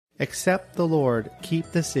Except the Lord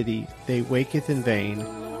keep the city, they waketh in vain,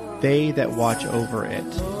 they that watch over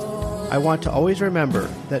it. I want to always remember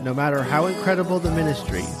that no matter how incredible the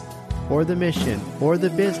ministry, or the mission, or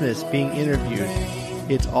the business being interviewed,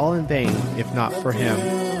 it's all in vain if not for Him.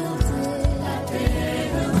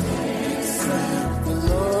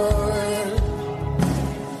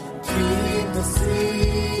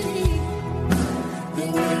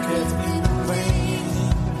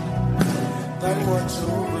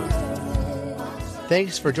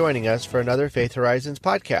 Thanks for joining us for another Faith Horizons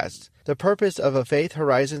podcast. The purpose of a Faith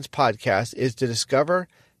Horizons podcast is to discover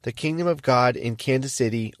the kingdom of God in Kansas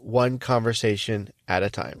City, one conversation at a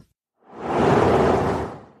time.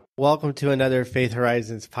 Welcome to another Faith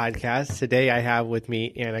Horizons podcast. Today I have with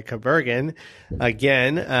me Annika Bergen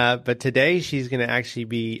again, but today she's going to actually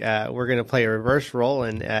be, we're going to play a reverse role,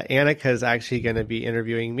 and Annika is actually going to be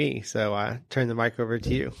interviewing me. So turn the mic over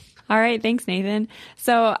to you. All right. Thanks, Nathan.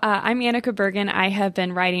 So I'm Annika Bergen. I have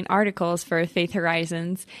been writing articles for Faith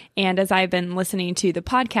Horizons. And as I've been listening to the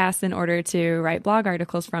podcast in order to write blog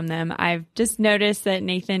articles from them, I've just noticed that,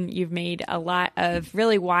 Nathan, you've made a lot of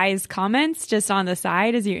really wise comments just on the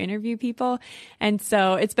side as you interview people. And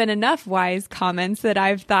so it's been enough wise comments that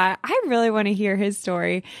I've thought, I really want to hear his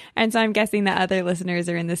story. And so I'm guessing that other listeners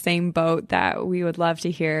are in the same boat, that we would love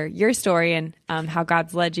to hear your story and how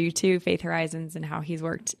God's led you to Faith Horizons and how He's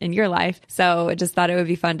worked in your life. So I just thought it would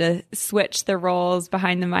be fun to switch the roles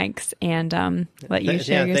behind the mics and let you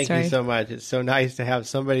share your story. Thank you so much. It's so nice to have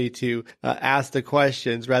somebody to ask the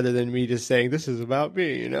questions rather than me just saying, this is about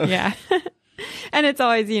me, Yeah. And it's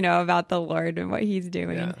always, about the Lord and what He's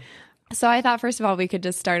doing. Yeah. So I thought, first of all, we could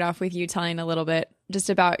just start off with you telling a little bit just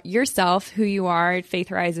about yourself, who you are. Faith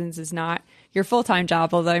Horizons is not your full-time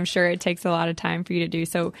job, although I'm sure it takes a lot of time for you to do.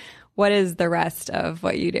 So what is the rest of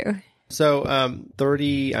what you do? So I'm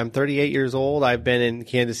 38 years old. I've been in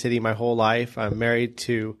Kansas City my whole life. I'm married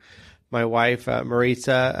to my wife,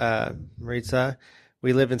 Maritza.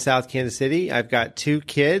 We live in South Kansas City. I've got 2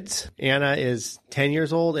 kids. Anna is 10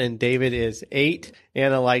 years old and David is 8.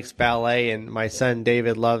 Anna likes ballet, and my son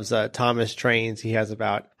David loves Thomas trains. He has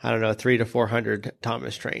about, 300 to 400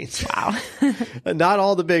 Thomas trains. Wow. Not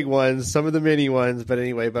all the big ones, some of the mini ones, but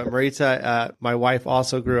anyway. But Maritza, my wife,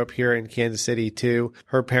 also grew up here in Kansas City too.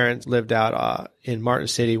 Her parents lived out in Martin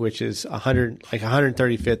City, which is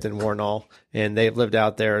 135th and Warnall, and they've lived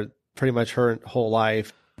out there pretty much her whole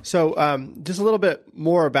life. So just a little bit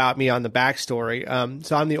more about me on the backstory.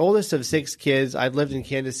 So I'm the oldest of 6 kids. I've lived in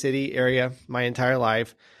Kansas City area my entire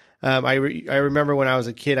life. I remember when I was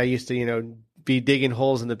a kid, I used to, be digging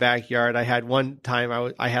holes in the backyard. I had one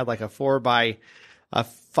time I had like a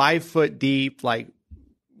 5 foot deep, like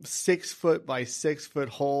 6 foot by 6 foot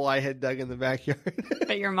hole I had dug in the backyard.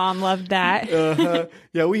 But your mom loved that.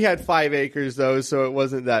 Yeah, we had 5 acres though, so it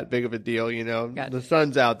wasn't that big of a deal, Gotcha. The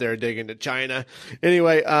sun's out there digging to China.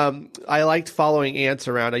 Anyway, I liked following ants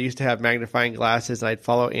around. I used to have magnifying glasses, and I'd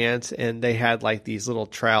follow ants, and they had like these little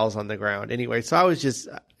trails on the ground. Anyway, so I was just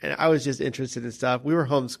interested in stuff. We were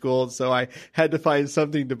homeschooled, so I had to find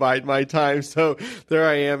something to bide my time. So there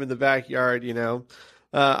I am in the backyard,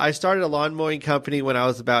 I started a lawn mowing company when I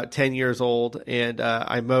was about 10 years old, and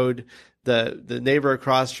I mowed the neighbor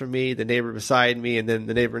across from me, the neighbor beside me, and then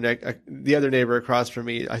the other neighbor across from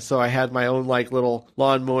me. So I had my own like little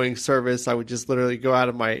lawn mowing service. I would just literally go out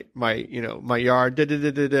of my yard,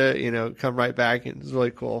 come right back, and it was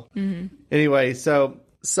really cool. Mm-hmm. Anyway, so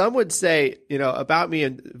some would say, about me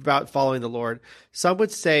and about following the Lord, some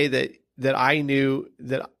would say that I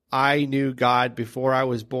knew God before I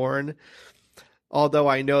was born. Although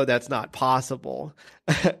I know that's not possible.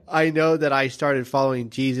 I know that I started following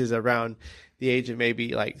Jesus around the age of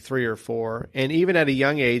maybe like 3 or 4. And even at a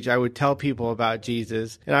young age, I would tell people about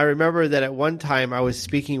Jesus. And I remember that at one time I was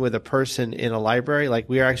speaking with a person in a library.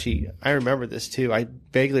 I remember this too. I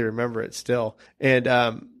vaguely remember it still. And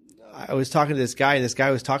I was talking to this guy, and this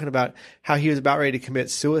guy was talking about how he was about ready to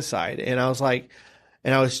commit suicide. And I was like,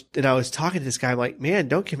 And I was talking to this guy. I'm like, man,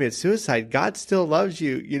 don't commit suicide. God still loves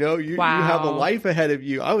you. You have a life ahead of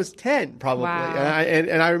you. I was 10 probably. Wow.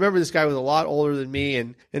 And I remember this guy was a lot older than me.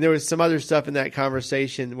 And there was some other stuff in that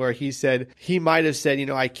conversation where he might have said,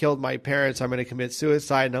 I killed my parents. I'm going to commit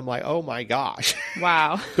suicide. And I'm like, oh my gosh.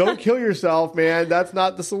 Wow. Don't kill yourself, man. That's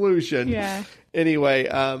not the solution. Yeah. Anyway,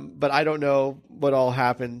 but I don't know what all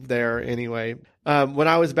happened there anyway. When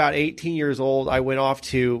I was about 18 years old, I went off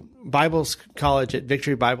to Bible college at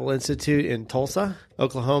Victory Bible Institute in Tulsa,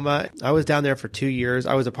 Oklahoma. I was down there for 2 years.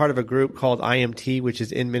 I was a part of a group called IMT, which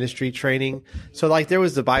is in ministry training. So there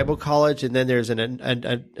was the Bible college, and then there's an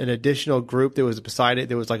additional group that was beside it.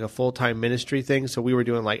 There was like a full-time ministry thing. So we were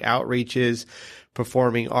doing like outreaches,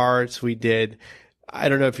 performing arts. We did, I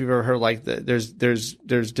don't know if you've ever heard like there's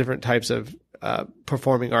different types of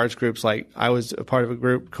performing arts groups. Like I was a part of a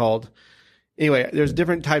group called, anyway, there's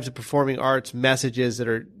different types of performing arts messages that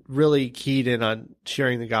are really keyed in on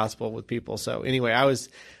sharing the gospel with people. So anyway, I was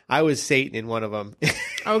Satan in one of them.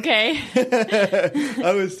 Okay.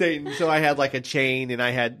 I was Satan. So I had like a chain and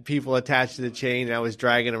I had people attached to the chain and I was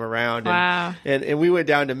dragging them around. Wow. And we went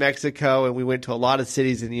down to Mexico and we went to a lot of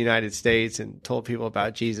cities in the United States and told people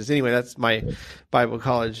about Jesus. Anyway, that's my Bible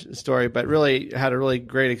college story, but really had a really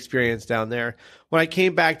great experience down there. When I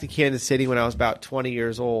came back to Kansas City when I was about 20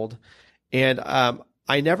 years old, and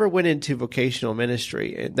I never went into vocational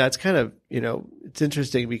ministry. And that's kind of, it's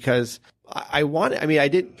interesting because I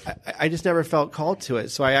just never felt called to it.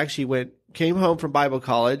 So I actually came home from Bible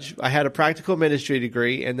college. I had a practical ministry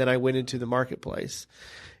degree, and then I went into the marketplace.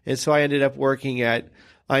 And so I ended up working at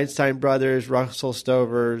Einstein Brothers, Russell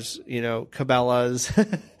Stover's, Cabela's.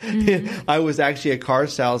 Mm-hmm. I was actually a car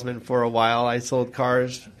salesman for a while. I sold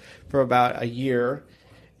cars for about a year.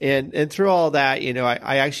 And through all that,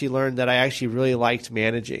 I actually learned that I actually really liked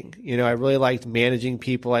managing. I really liked managing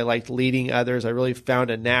people. I liked leading others. I really found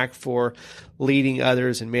a knack for leading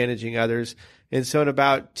others and managing others. And so in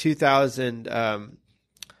about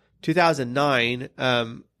 2009,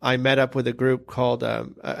 I met up with a group called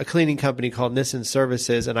a cleaning company called Nissan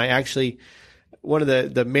Services. And I actually, one of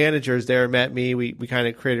the managers there met me. We kind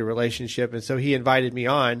of created a relationship. And so he invited me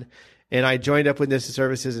on. And I joined up with Nissan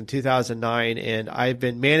Services in 2009, and I've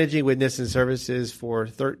been managing with Nissan Services for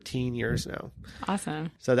 13 years now.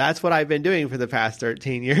 Awesome. So that's what I've been doing for the past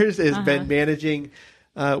 13 years, is been managing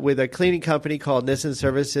with a cleaning company called Nissan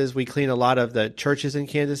Services. We clean a lot of the churches in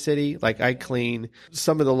Kansas City. Like I clean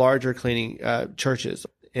some of the larger cleaning churches.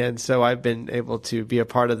 And so I've been able to be a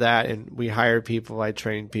part of that, and we hire people, I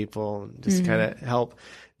train people, and just kind of help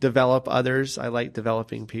develop others. I like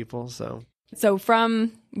developing people, So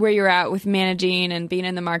from where you're at with managing and being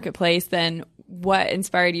in the marketplace, then what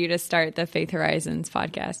inspired you to start the Faith Horizons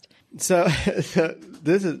podcast? So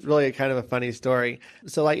this is really a kind of a funny story.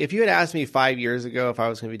 So like if you had asked me 5 years ago if I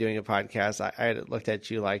was going to be doing a podcast, I had looked at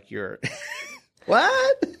you like you're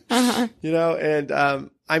what? Uh-huh. And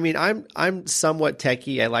I'm somewhat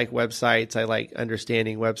techie. I like websites. I like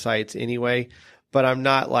understanding websites anyway, but I'm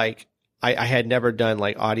not like, I had never done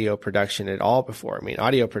like audio production at all before. I mean,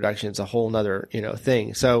 audio production is a whole nother,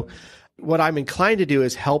 thing. So what I'm inclined to do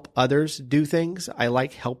is help others do things. I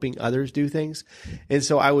like helping others do things. And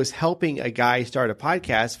so I was helping a guy start a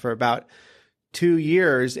podcast for about 2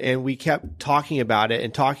 years, and we kept talking about it.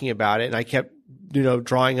 And I kept,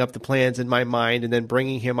 drawing up the plans in my mind and then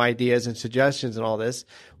bringing him ideas and suggestions and all this.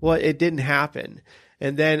 Well, it didn't happen.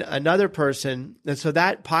 And then another person, and so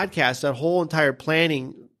that podcast, that whole entire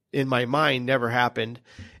planning in my mind never happened.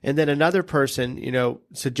 And then another person,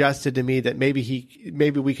 suggested to me that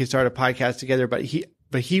maybe we could start a podcast together, but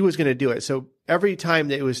he was going to do it. So every time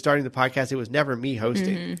that it was starting the podcast, it was never me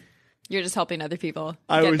hosting. Mm-hmm. You're just helping other people.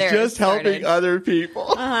 I was just helping other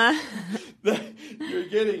people. Uh-huh. You're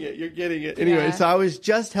getting it. Anyway, So I was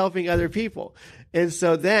just helping other people. And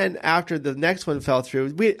so then after the next one fell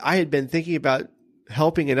through, I had been thinking about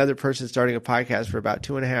helping another person starting a podcast for about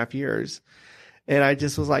 2.5 years. And I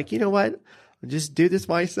just was like, you know what? I'll just do this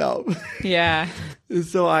myself. Yeah.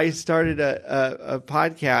 So I started a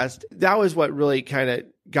podcast. That was what really kind of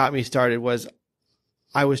got me started, was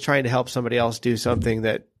I was trying to help somebody else do something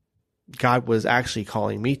that God was actually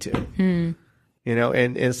calling me to. And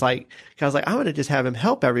it's like, I was like, I'm going to just have him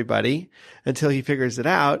help everybody until he figures it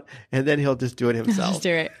out, and then he'll just do it himself. Just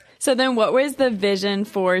do it. So then what was the vision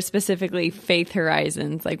for specifically Faith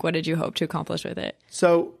Horizons? Like, what did you hope to accomplish with it?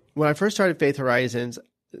 So when I first started Faith Horizons,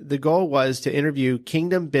 the goal was to interview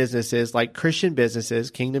kingdom businesses, like Christian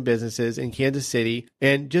businesses, kingdom businesses in Kansas City,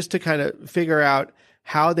 and just to kind of figure out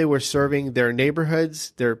how they were serving their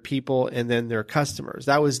neighborhoods, their people, and then their customers.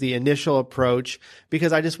 That was the initial approach,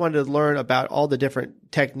 because I just wanted to learn about all the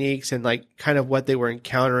different techniques and like kind of what they were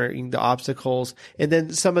encountering, the obstacles, and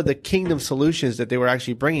then some of the kingdom solutions that they were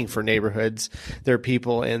actually bringing for neighborhoods, their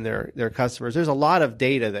people, and their customers. There's a lot of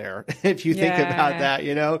data there if you think about that,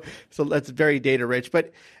 so that's very data rich.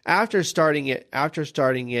 But after starting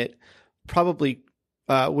it, probably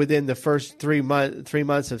within the first 3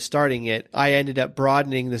 months of starting it, I ended up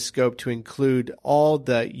broadening the scope to include all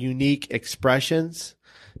the unique expressions.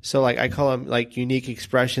 So like I call them like unique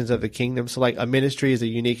expressions of the kingdom. So like a ministry is a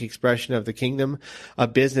unique expression of the kingdom. A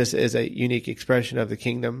business is a unique expression of the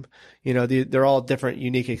kingdom. They're all different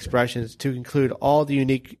unique expressions to include all the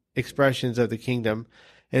unique expressions of the kingdom.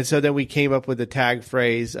 And so then we came up with the tag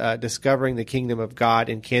phrase, discovering the kingdom of God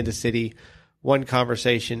in Kansas City one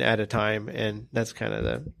conversation at a time. And that's kind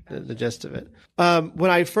of the gist of it.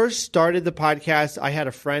 When I first started the podcast, I had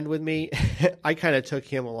a friend with me. I kind of took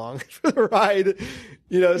him along for the ride.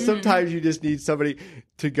 Sometimes you just need somebody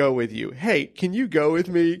to go with you. Hey, can you go with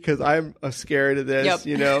me? Because I'm scared of this,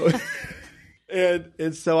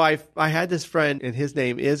 And so I had this friend, and his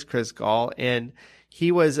name is Chris Gall, and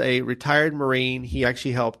he was a retired Marine. He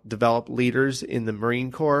actually helped develop leaders in the Marine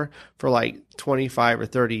Corps for like 25 or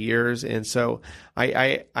 30 years. And so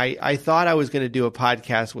I thought I was going to do a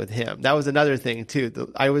podcast with him. That was another thing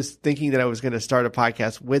too. I was thinking that I was going to start a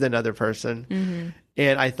podcast with another person. Mm-hmm.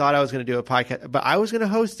 And I thought I was going to do a podcast, but I was going to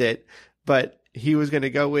host it, but he was going to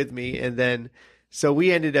go with me. And then, so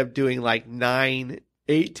we ended up doing like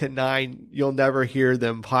 8 to 9, You'll Never Hear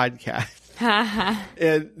Them podcasts.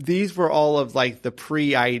 And these were all of like the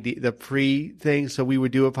pre thing. So we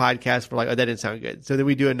would do a podcast. We're like, oh, that didn't sound good. So then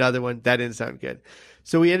we do another one. That didn't sound good.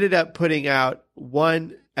 So we ended up putting out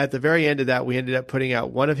one at the very end of that. We ended up putting out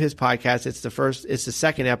one of his podcasts. It's the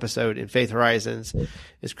second episode in Faith Horizons.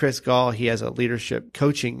 It's Chris Gall. He has a leadership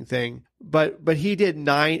coaching thing, but he did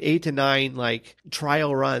 8 to 9 like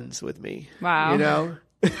trial runs with me. Wow.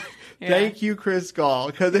 Thank you, Chris Gall.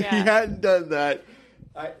 Because if he hadn't done that,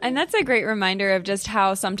 and that's a great reminder of just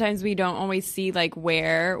how sometimes we don't always see like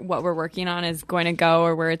where what we're working on is going to go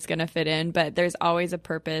or where it's going to fit in, but there's always a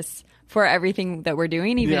purpose for everything that we're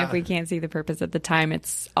doing. Even if we can't see the purpose at the time,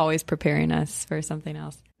 it's always preparing us for something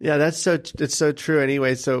else. Yeah, it's so true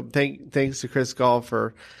anyway. So thanks to Chris Gall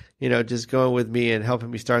for, just going with me and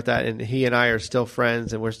helping me start that. And he and I are still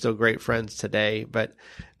friends, and we're still great friends today. But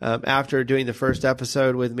after doing the first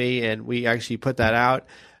episode with me, and we actually put that out,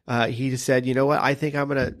 he just said, you know what, I think I'm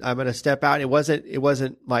gonna step out. It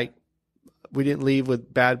wasn't like we didn't leave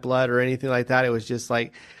with bad blood or anything like that. It was just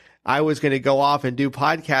like I was going to go off and do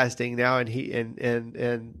podcasting now, and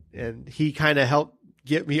he kind of helped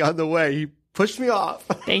get me on the way. He pushed me off.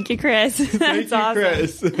 Thank you, Chris. That's awesome.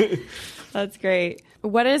 Chris. That's great.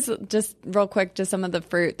 What is, just real quick, just some of the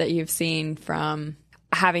fruit that you've seen from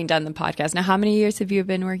having done the podcast? Now, how many years have you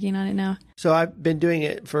been working on it now? So I've been doing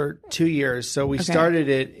it for 2 years. So we started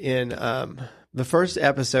it in, the first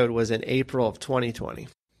episode was in April of 2020.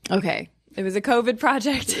 Okay. It was a COVID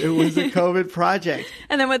project. It was a COVID project.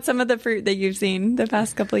 And then what's some of the fruit that you've seen the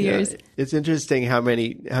past couple of years? It's interesting how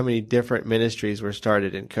many different ministries were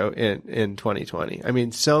started in 2020. I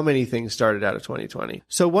mean, so many things started out of 2020.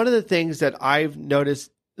 So one of the things that I've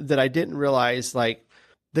noticed that I didn't realize, like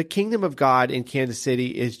the kingdom of God in Kansas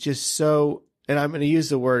City is just so, and I'm going to use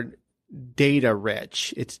the word data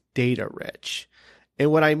rich. It's data rich. And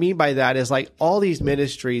what I mean by that is like all these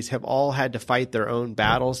ministries have all had to fight their own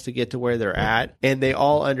battles to get to where they're at. And they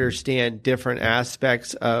all understand different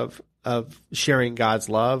aspects of sharing God's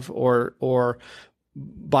love or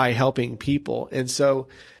by helping people. And so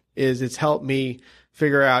it's helped me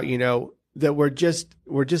figure out, that we're just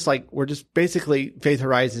basically Faith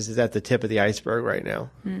Horizons is at the tip of the iceberg right now.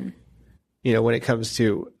 Mm. When it comes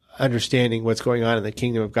to understanding what's going on in the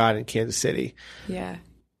kingdom of God in Kansas City. Yeah.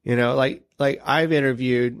 Like I've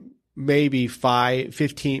interviewed maybe 15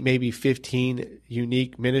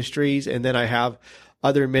 unique ministries. And then I have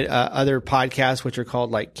other podcasts, which are called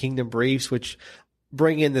like Kingdom Briefs, which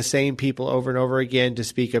bring in the same people over and over again to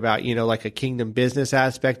speak about, like a kingdom business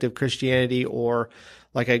aspect of Christianity, or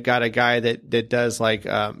like I got a guy that does like,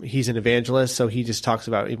 he's an evangelist. So he just talks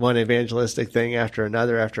about one evangelistic thing after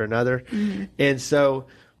another. Mm-hmm. And so,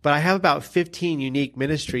 but I have about 15 unique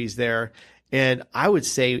ministries there. And I would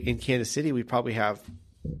say in Kansas City, we probably have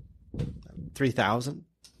 3,000.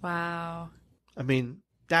 Wow. I mean,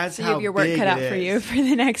 that's so how you have your work cut out for you for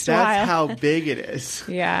the next while. That's how big it is.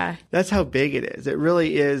 Yeah. That's how big it is. It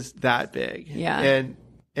really is that big. Yeah.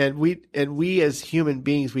 And we as human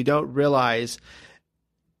beings, we don't realize,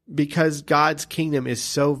 because God's kingdom is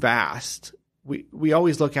so vast. We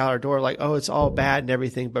always look out our door like, oh, it's all bad and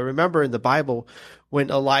everything. But remember in the Bible, when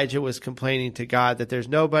Elijah was complaining to God that there's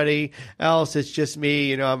nobody else, it's just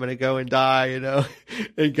me, I'm going to go and die,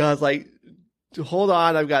 and God's like, hold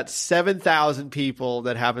on, I've got 7,000 people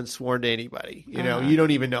that haven't sworn to anybody, you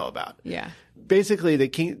don't even know about. Yeah. Basically,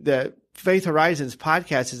 the Faith Horizons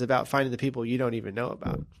podcast is about finding the people you don't even know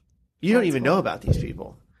about. You don't even know about these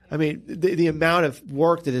people. I mean, the amount of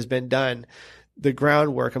work that has been done, the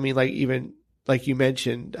groundwork. I mean, like you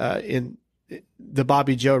mentioned in the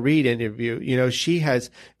Bobby Joe Reed interview, she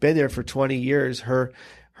has been there for 20 years. Her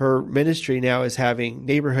ministry now is having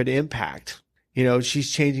neighborhood impact.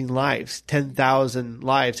 She's changing lives, 10,000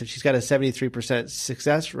 lives. If she's got a 73%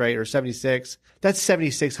 success rate or 76, that's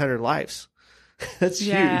 7,600 lives. That's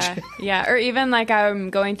huge. Yeah. Or even like I'm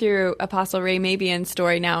going through Apostle Ray Mabian's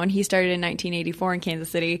story now, and he started in 1984 in Kansas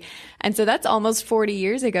City. And so that's almost 40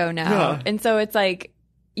 years ago now. Yeah. And so it's like,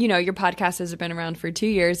 you know, your podcast has been around for 2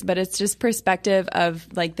 years, but it's just perspective of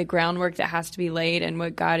like the groundwork that has to be laid and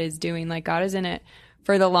what God is doing. Like God is in it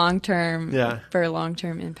for the long term, for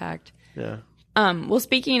long-term impact. Yeah. Well,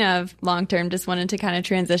 speaking of long-term, just wanted to kind of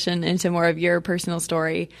transition into more of your personal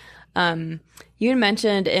story. You had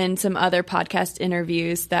mentioned in some other podcast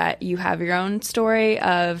interviews that you have your own story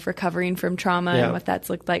of recovering from trauma and what that's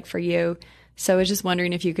looked like for you. So I was just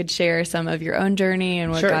wondering if you could share some of your own journey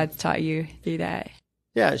and what God's taught you through that.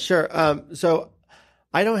 Yeah, sure. So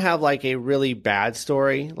I don't have like a really bad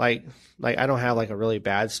story. Like I don't have like a really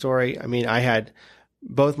bad story. I mean, I had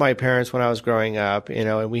both my parents when I was growing up, you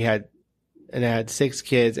know, and I had 6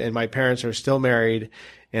 kids, and my parents are still married,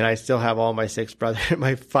 and I still have all my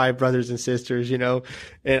 5 brothers and sisters, you know,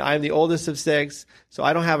 and I'm the oldest of 6. So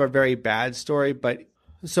I don't have a very bad story. But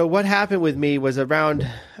so what happened with me was around,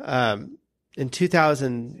 in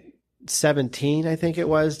 2017, I think it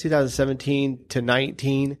was 2017 to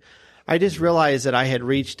 19. I just realized that I had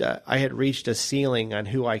reached a ceiling on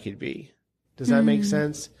who I could be. Does that make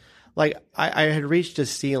sense? Like I had reached a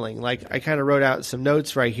ceiling. Like I kind of wrote out some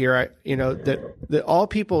notes right here. That all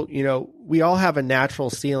people, you know, we all have a natural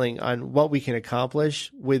ceiling on what we can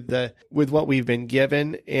accomplish with what we've been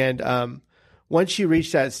given. And once you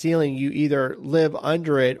reach that ceiling, you either live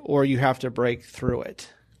under it or you have to break through it.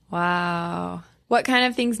 Wow. What kind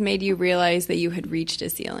of things made you realize that you had reached a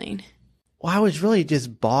ceiling? Well, I was really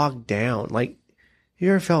just bogged down. Like,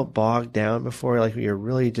 you ever felt bogged down before? Like you're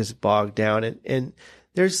really just bogged down, and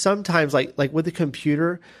there's sometimes like with the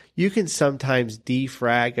computer, you can sometimes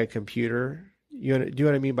defrag a computer. Do you know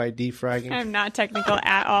what I mean by defragging? I'm not technical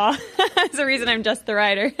at all. That's the reason I'm just the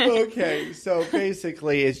writer. Okay, so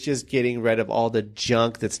basically it's just getting rid of all the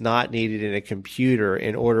junk that's not needed in a computer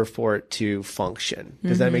in order for it to function.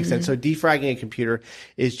 Does that make sense? So defragging a computer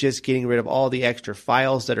is just getting rid of all the extra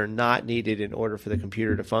files that are not needed in order for the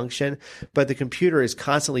computer to function. But the computer is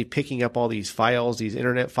constantly picking up all these files, these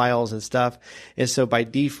internet files and stuff. And so by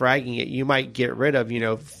defragging it, you might get rid of,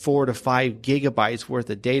 4 to 5 gigabytes worth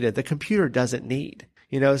of data the computer doesn't need.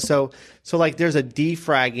 So like there's a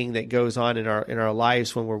defragging that goes on in our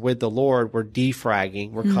lives when we're with the Lord. We're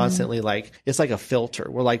defragging. We're constantly like, it's like a filter.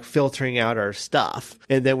 We're like filtering out our stuff.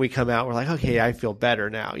 And then we come out, we're like, okay, I feel better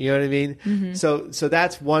now. You know what I mean? So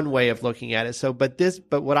that's one way of looking at it.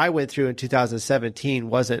 But what I went through in 2017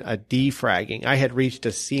 wasn't a defragging. I had reached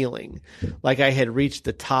a ceiling. Like I had reached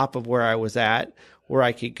the top of where I was at, where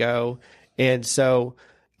I could go. And so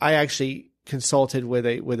I actually consulted with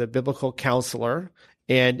a biblical counselor.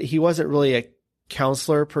 And he wasn't really a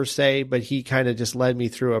counselor per se, but he kind of just led me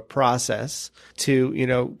through a process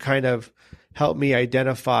to, kind of help me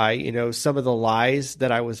identify, some of the lies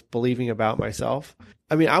that I was believing about myself.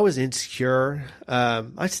 I mean, I was insecure.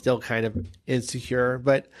 I'm still kind of insecure,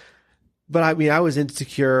 but I mean, I was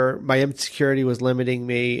insecure. My insecurity was limiting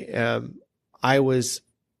me. I was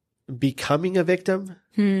becoming a victim.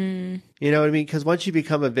 You know what I mean? Because once you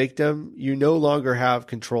become a victim, you no longer have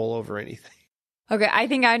control over anything. Okay, I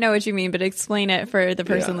think I know what you mean, but explain it for the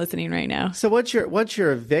person listening right now. So once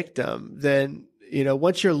you're a victim, then,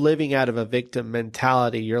 once you're living out of a victim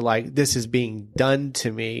mentality, you're like, this is being done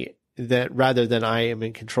to me, that rather than I am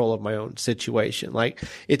in control of my own situation. Like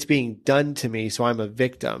it's being done to me, so I'm a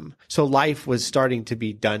victim. So life was starting to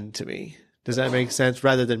be done to me. Does that make sense?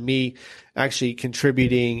 Rather than me actually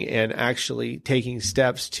contributing and actually taking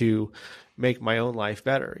steps to make my own life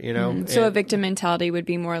better, So a victim mentality would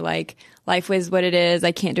be more like, life is what it is.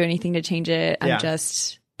 I can't do anything to change it. I'm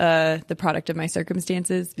just the product of my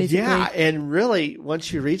circumstances, basically. Yeah, and really,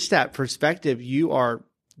 once you reach that perspective,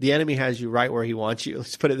 the enemy has you right where he wants you.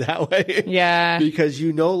 Let's put it that way. Yeah. Because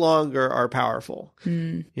you no longer are powerful,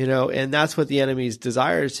 and that's what the enemy's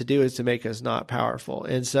desire is to do, is to make us not powerful.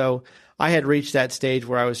 And so I had reached that stage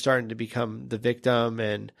where I was starting to become the victim,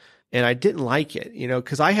 and I didn't like it,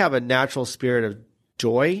 because I have a natural spirit of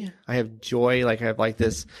joy. I have joy, like I have like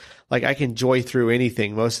this, like I can joy through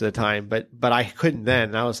anything most of the time, but I couldn't then.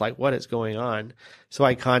 And I was like, what is going on? So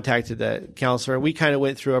I contacted the counselor, and we kind of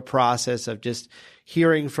went through a process of just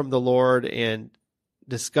hearing from the Lord and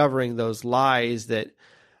discovering those lies that,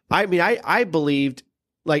 I believed,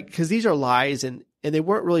 like, because these are lies and they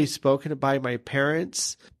weren't really spoken by my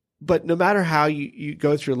parents. But no matter how you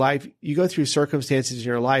go through life, you go through circumstances in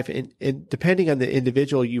your life, and depending on the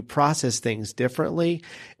individual, you process things differently,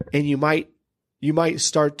 and you might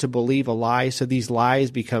start to believe a lie. So these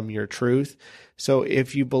lies become your truth. So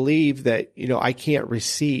if you believe that, I can't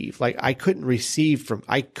receive, like I couldn't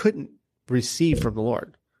receive from the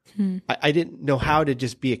Lord. I didn't know how to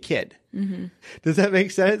just be a kid. Does that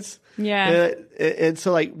make sense? Yeah. And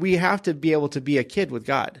so like we have to be able to be a kid with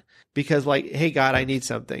God, because like, hey God, I need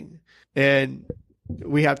something. And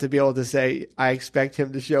we have to be able to say, I expect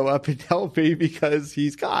him to show up and help me because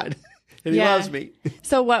he's God and he loves me.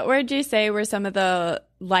 So what would you say were some of the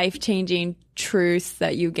life-changing truths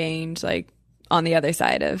that you gained like on the other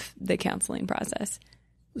side of the counseling process?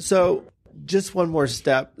 So just one more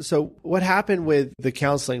step. So what happened with the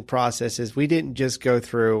counseling process is we didn't just go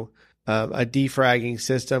through a defragging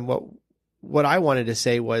system. What I wanted to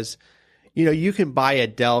say was, you can buy a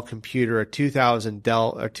Dell computer, a 2000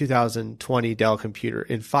 Dell or 2020 Dell computer.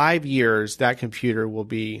 In 5 years, that computer will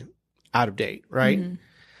be out of date, right?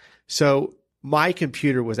 So my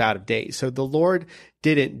computer was out of date. So the Lord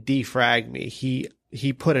didn't defrag me.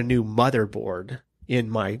 He put a new motherboard in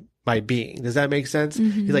my being. Does that make sense?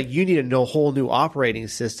 He's like, you need a whole new operating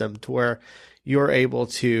system to where you're able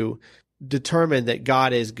to determine that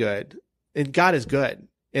God is good, and God is good.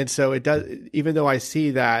 And so it does, even though I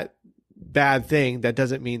see that bad thing, that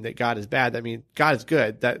doesn't mean that God is bad. That means God is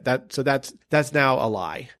good. So that's now a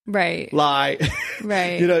lie. Right. Lie.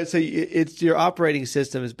 Right. So it's your operating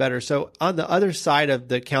system is better. So on the other side of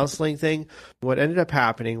the counseling thing, what ended up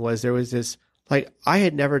happening was there was this, like, I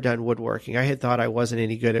had never done woodworking. I had thought I wasn't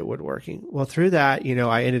any good at woodworking. Well, through that,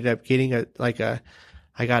 I ended up getting I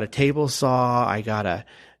got a table saw. I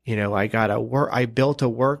built a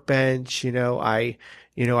workbench. I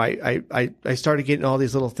started getting all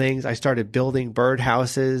these little things. I started building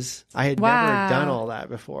birdhouses. I had never done all that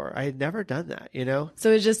before. I had never done that,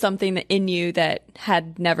 So it was just something that in you that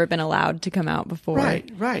had never been allowed to come out before.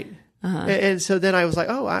 Right. And so then I was like,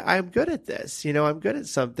 oh, I'm good at this. I'm good at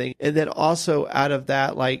something. And then also out of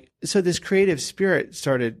that, so this creative spirit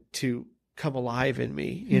started to come alive in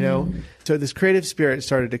me, So this creative spirit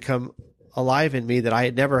started to come alive in me that I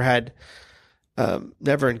had never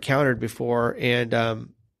encountered before. And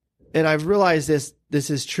I've realized this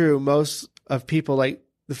is true. Most of people, like,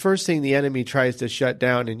 the first thing the enemy tries to shut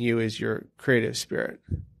down in you is your creative spirit.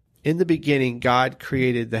 In the beginning, God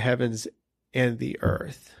created the heavens and the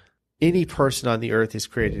earth. Any person on the earth is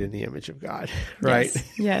created in the image of God, right?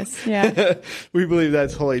 Yes. Yeah. We believe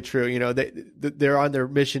that's wholly true. They're on their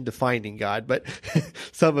mission to finding God, but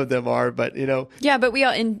some of them are, but Yeah, but we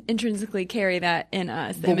all intrinsically carry that in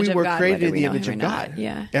us, the image of God. We were created in the image of not. God.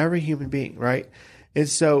 Yeah. Every human being, right? And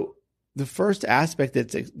so the first aspect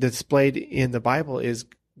that's displayed in the Bible is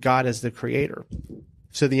God as the creator.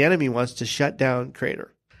 So the enemy wants to shut down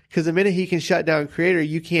creator. Because the minute he can shut down creator,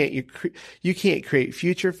 you can't create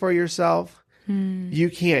future for yourself. You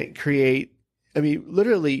can't create,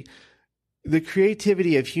 literally the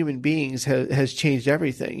creativity of human beings has changed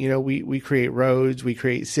everything. We create roads, we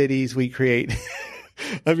create cities, we create,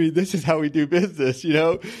 this is how we do business,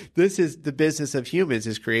 this is the business of humans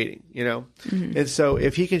is creating, And so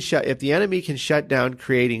if the enemy can shut down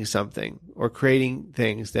creating something or creating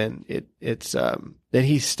things, then then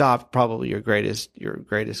he stopped probably your greatest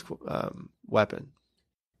weapon.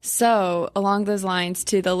 So along those lines,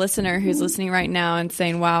 to the listener who's listening right now and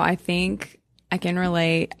saying, wow, I think I can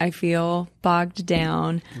relate. I feel bogged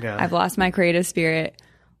down. Yeah. I've lost my creative spirit.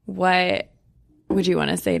 What would you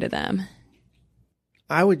want to say to them?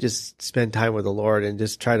 I would just spend time with the Lord and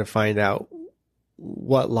just try to find out,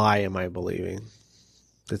 what lie am I believing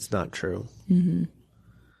that's not true?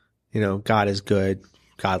 God is good.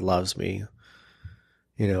 God loves me.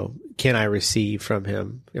 Can I receive from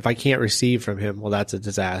him? If I can't receive from him, well, that's a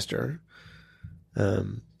disaster.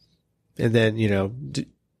 And then,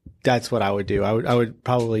 that's what I would do. I would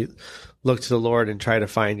probably look to the Lord and try to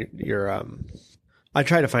find I'd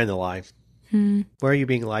try to find the lie. Where are you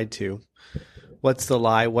being lied to? What's the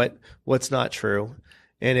lie? What's not true?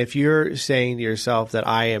 And if you're saying to yourself that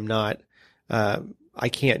I am not, I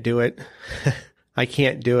can't do it. I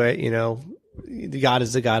can't do it. God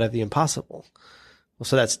is the God of the impossible. Well,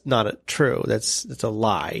 so that's not true. That's a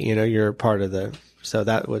lie. You're part of so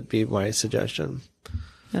that would be my suggestion.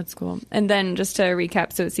 That's cool. And then just to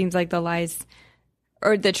recap, so it seems like the lies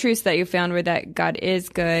or the truths that you found were that God is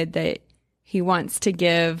good, that he wants to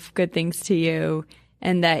give good things to you,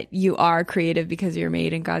 and that you are creative because you're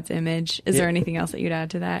made in God's image. Is there anything else that you'd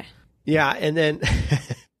add to that? Yeah. And then,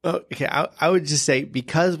 okay, I would just say,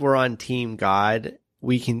 because we're on Team God,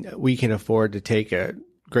 we can afford to take a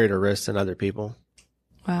greater risk than other people.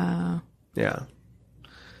 Wow. Yeah.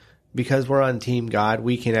 Because we're on Team God,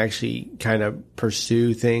 we can actually kind of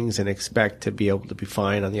pursue things and expect to be able to be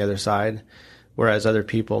fine on the other side. Whereas other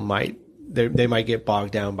people might get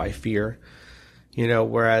bogged down by fear.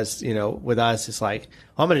 Whereas, with us, it's like,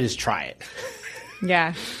 I'm going to just try it.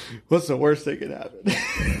 Yeah. What's the worst that could happen?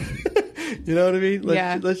 You know what I mean?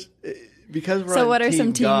 Let's because we're so on what are Team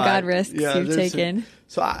some Team God risks you've taken?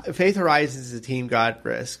 Faith Horizons is a Team God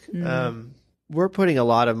risk. We're putting a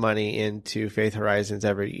lot of money into Faith Horizons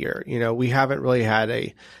every year. You know, we haven't really had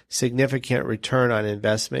a significant return on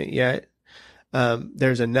investment yet.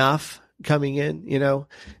 There's enough coming in, you know,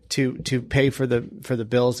 to pay for the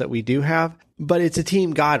bills that we do have, but it's a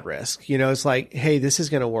Team God risk. You know, it's like, hey, this is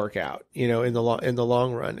going to work out, you know, in the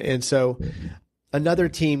long run. And so another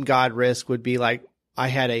Team God risk would be like, I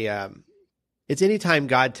had it's anytime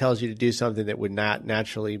God tells you to do something that would not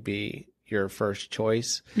naturally be your first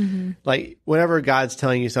choice. Mm-hmm. Like whenever God's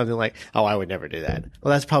telling you something like, oh, I would never do that.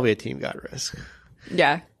 Well, that's probably a Team God risk.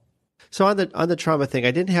 Yeah. So on the trauma thing,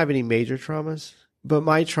 I didn't have any major traumas, but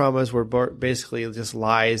my traumas were basically just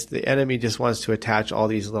lies. The enemy just wants to attach all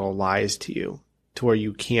these little lies to you to where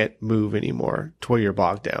you can't move anymore, to where you're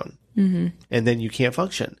bogged down. Mm-hmm. And then you can't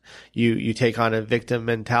function. You take on a victim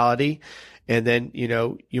mentality, and then, you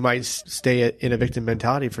know, you might stay in a victim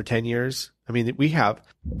mentality for 10 years. I mean, we have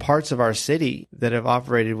parts of our city that have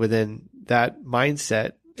operated within that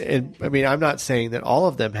mindset. And I mean, I'm not saying that all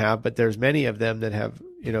of them have, but there's many of them that have,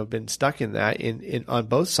 you know, been stuck in that on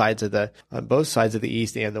both sides of the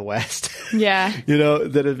East and the West. Yeah. You know,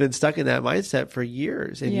 that have been stuck in that mindset for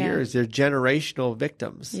years and years. They're generational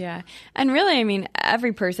victims. Yeah. And really, I mean,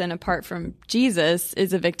 every person apart from Jesus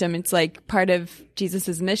is a victim. It's like part of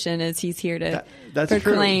Jesus's mission is he's here to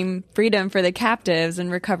proclaim freedom for the captives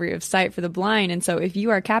and recovery of sight for the blind. And so if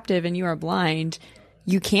you are captive and you are blind,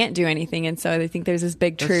 you can't do anything. And so I think there's this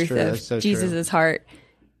big truth of Jesus's heart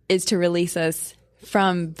is to release us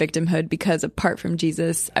from victimhood, because apart from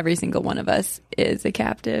Jesus, every single one of us is a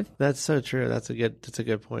captive. That's so true. That's a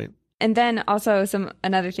good point. And then also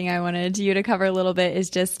another thing I wanted you to cover a little bit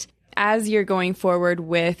is just as you're going forward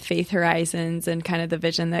with Faith Horizons and kind of the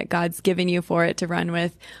vision that God's given you for it to run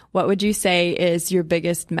with, what would you say is your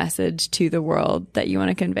biggest message to the world that you want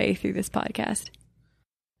to convey through this podcast?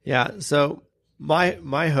 Yeah. So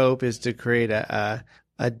my hope is to create a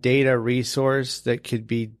data resource that could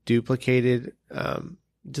be duplicated,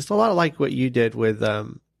 just a lot like what you did with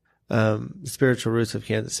Spiritual Roots of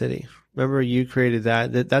Kansas City. Remember, you created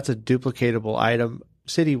that's a duplicatable item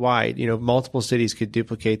citywide. You know, multiple cities could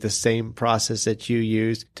duplicate the same process that you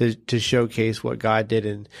used to showcase what God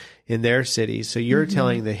did in their cities. So you're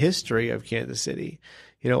telling the history of Kansas City.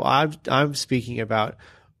 You know, I'm speaking about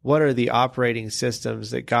what are the operating systems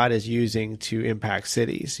that God is using to impact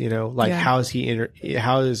cities? You know, like how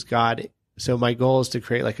is God? So my goal is to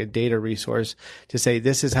create like a data resource to say,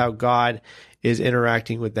 this is how God is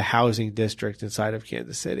interacting with the housing district inside of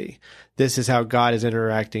Kansas City. This is how God is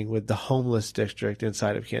interacting with the homeless district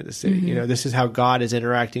inside of Kansas City. You know, this is how God is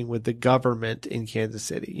interacting with the government in Kansas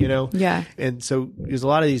City, you know? Yeah. And so there's a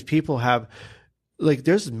lot of these people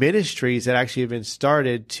there's ministries that actually have been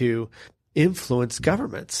started to influence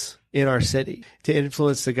governments in our city, to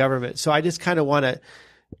influence the government. So I just kind of want to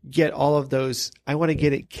get all of those. I want to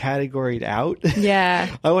get it categoried out. Yeah.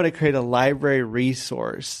 I want to create a library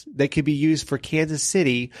resource that could be used for Kansas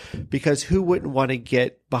City, because who wouldn't want to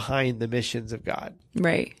get behind the missions of God?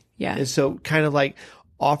 Right. Yeah. And so kind of like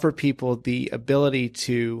offer people the ability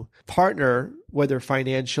to partner, whether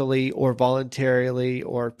financially or voluntarily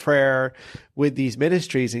or prayer, with these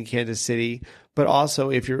ministries in Kansas City. But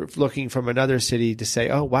also, if you're looking from another city, to say,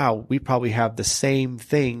 oh, wow, we probably have the same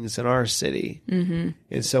things in our city. Mm-hmm.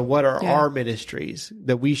 And so what are our ministries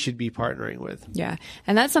that we should be partnering with? Yeah.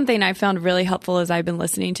 And that's something I found really helpful as I've been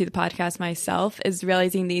listening to the podcast myself, is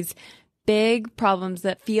realizing these big problems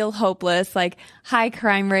that feel hopeless, like high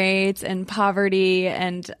crime rates and poverty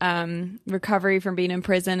and recovery from being in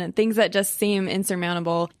prison and things that just seem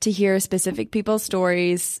insurmountable, to hear specific people's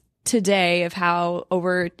stories today of how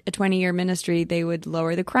over a 20-year ministry they would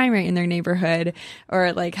lower the crime rate in their neighborhood,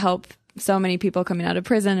 or like help so many people coming out of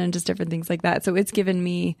prison and just different things like that. So it's given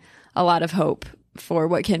me a lot of hope for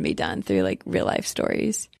what can be done through like real life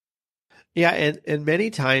stories. Yeah, and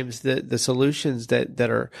many times the solutions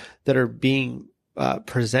that are being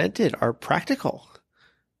presented are practical.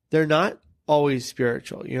 They're not always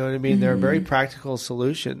spiritual. You know what I mean? They're very practical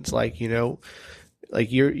solutions. Like, you know, like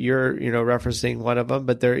you're referencing one of them,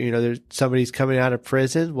 but there's somebody's coming out of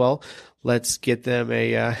prison. Well, let's get them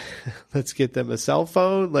a cell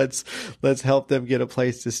phone. Let's help them get a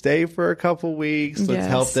place to stay for a couple weeks. Let's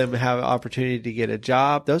help them have an opportunity to get a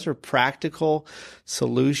job. Those are practical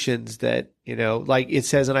solutions that, you know, like it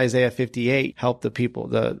says in Isaiah 58, help the people,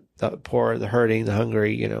 the poor, the hurting, the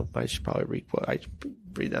hungry. You know, I should probably requote.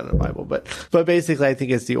 read that in the Bible, but basically I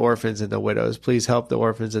think it's the orphans and the widows. Please help the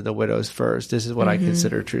orphans and the widows first. This is what I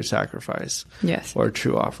consider true sacrifice. Yes. Or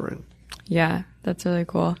true offering. Yeah, that's really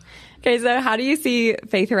cool. Okay, so how do you see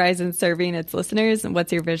Faith Horizons serving its listeners, and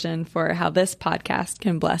what's your vision for how this podcast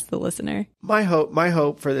can bless the listener? My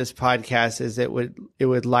hope for this podcast is it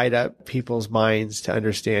would light up people's minds to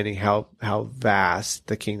understanding how vast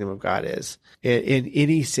the kingdom of God is in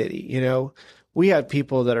any city. You know, we have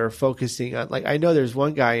people that are focusing on, like, I know there's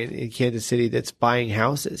one guy in Kansas City that's buying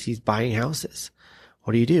houses. He's buying houses.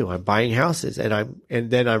 What do? I'm buying houses, and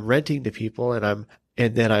then I'm renting to people, and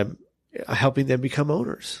then I'm helping them become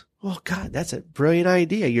owners. Well, God, that's a brilliant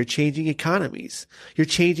idea. You're changing economies. You're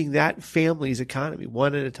changing that family's economy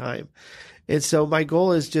one at a time. And so my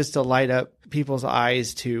goal is just to light up people's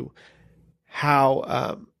eyes to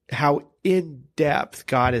how in depth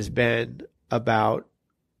God has been about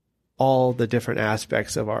all the different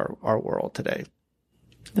aspects of our world today.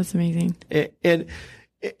 That's amazing. And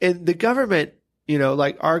the government, you know,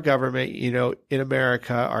 like our government, you know, in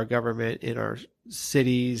America, our government in our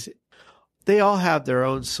cities, they all have their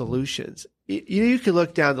own solutions. You can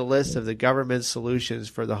look down the list of the government solutions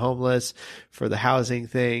for the homeless, for the housing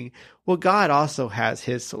thing. Well, God also has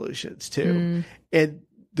his solutions too. And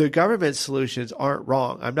the government solutions aren't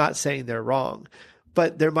wrong. I'm not saying they're wrong,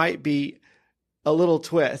 but there might be a little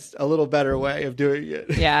twist, a little better way of doing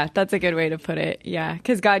it. Yeah, that's a good way to put it. Yeah,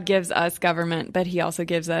 because God gives us government, but he also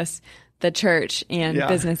gives us the church and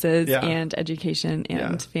businesses and education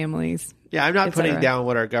and families. Yeah, I'm not putting down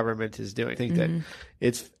what our government is doing. I think that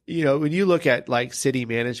it's, you know, when you look at like city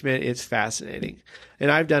management, it's fascinating. And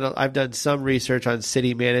I've done some research on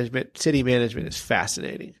city management. City management is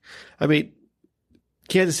fascinating. I mean,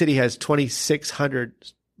 Kansas City has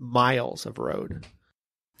 2,600 miles of road.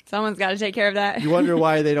 Someone's got to take care of that. You wonder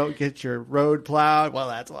why they don't get your road plowed? Well,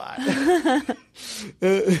 that's why.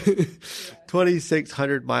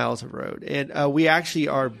 2,600 miles of road. And we actually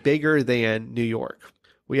are bigger than New York.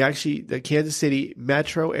 The Kansas City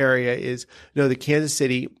metro area Kansas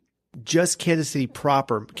City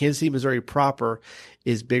proper, Kansas City, Missouri proper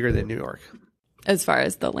is bigger than New York. As far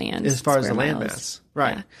as the land. As far as the land mass.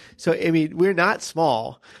 Right. Yeah. So, I mean, we're not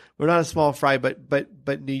small. We're not a small fry,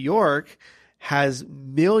 but New York has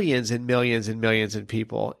millions and millions and millions of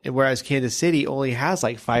people, and whereas Kansas City only has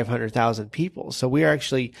like 500,000 people. So we are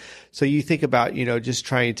actually, so you think about, you know, just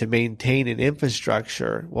trying to maintain an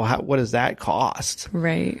infrastructure. Well, what does that cost?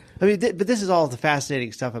 Right. I mean, but this is all the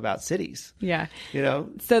fascinating stuff about cities. Yeah. You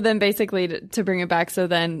know? So then basically to bring it back, so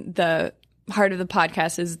then the heart of the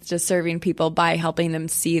podcast is just serving people by helping them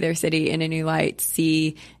see their city in a new light,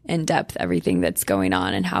 see in depth everything that's going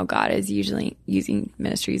on and how God is usually using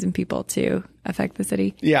ministries and people to affect the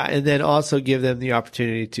city. Yeah. And then also give them the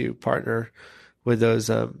opportunity to partner with those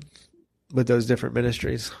different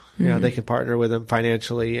ministries. You know, they can partner with them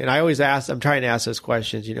financially. And I'm trying to ask those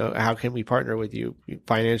questions, you know, how can we partner with you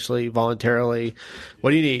financially, voluntarily?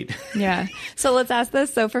 What do you need? Yeah. So let's ask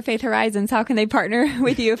this. So for Faith Horizons, how can they partner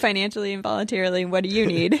with you financially and voluntarily? What do you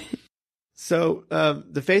need? So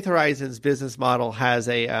the Faith Horizons business model has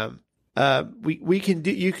you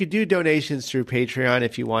could do donations through Patreon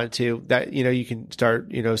if you want to. That, you know, you can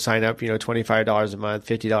start, you know, sign up, you know, $25 a month,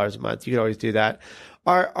 $50 a month. You can always do that.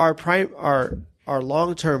 Our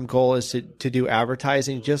long-term goal is to do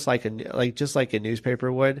advertising just like a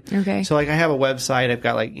newspaper would. Okay. So like I have a website. I've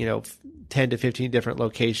got like, you know, 10 to 15 different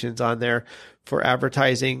locations on there for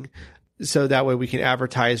advertising. So that way we can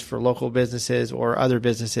advertise for local businesses or other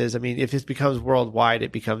businesses. I mean, if it becomes worldwide,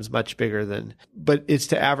 it becomes much bigger but it's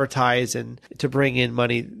to advertise and to bring in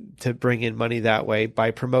money that way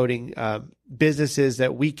by promoting, businesses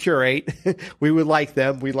that we curate. We would like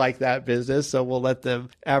them. We like that business. So we'll let them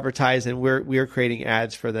advertise, and we're creating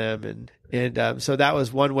ads for them. And so that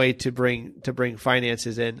was one way to bring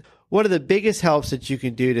finances in. One of the biggest helps that you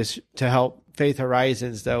can do to help Faith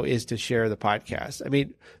Horizons, though, is to share the podcast. I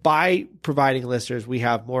mean, by providing listeners, we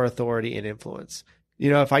have more authority and influence. You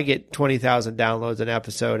know, if I get 20,000 downloads an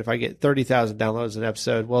episode, if I get 30,000 downloads an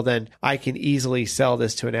episode, well, then I can easily sell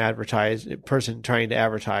this to an person trying to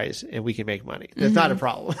advertise, and we can make money. That's not a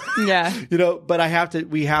problem. Yeah. You know, but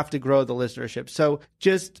we have to grow the listenership. So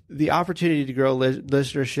just the opportunity to grow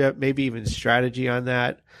listenership, maybe even strategy on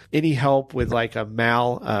that. Any help with like a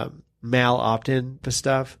mal opt-in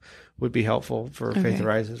stuff would be helpful for Faith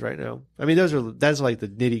Horizons right now. I mean, that's like the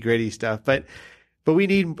nitty gritty stuff, but we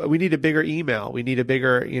need a bigger email. We need a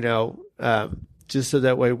bigger, you know, just so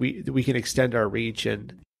that way we can extend our reach.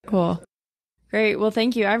 And cool. Great. Well,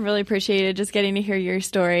 thank you. I really appreciated just getting to hear your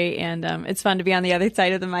story, and it's fun to be on the other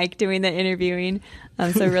side of the mic doing the interviewing.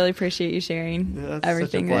 So really appreciate you sharing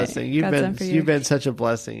everything. That's such a blessing. You've been such a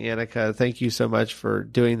blessing, Annika. Thank you so much for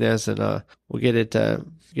doing this, and we'll get it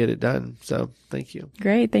done. So thank you.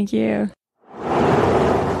 Great. Thank you.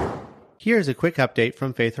 Here's a quick update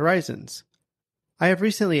from Faith Horizons. I have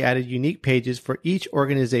recently added unique pages for each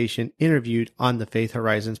organization interviewed on the Faith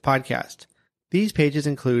Horizons podcast. These pages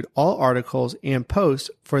include all articles and posts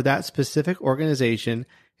for that specific organization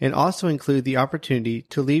and also include the opportunity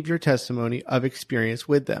to leave your testimony of experience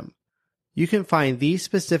with them. You can find these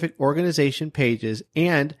specific organization pages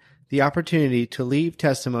and the opportunity to leave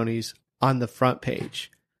testimonies on the front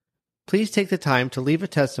page. Please take the time to leave a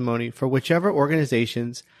testimony for whichever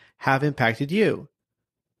organizations have impacted you.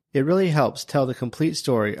 It really helps tell the complete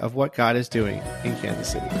story of what God is doing in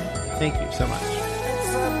Kansas City. Thank you so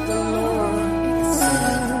much.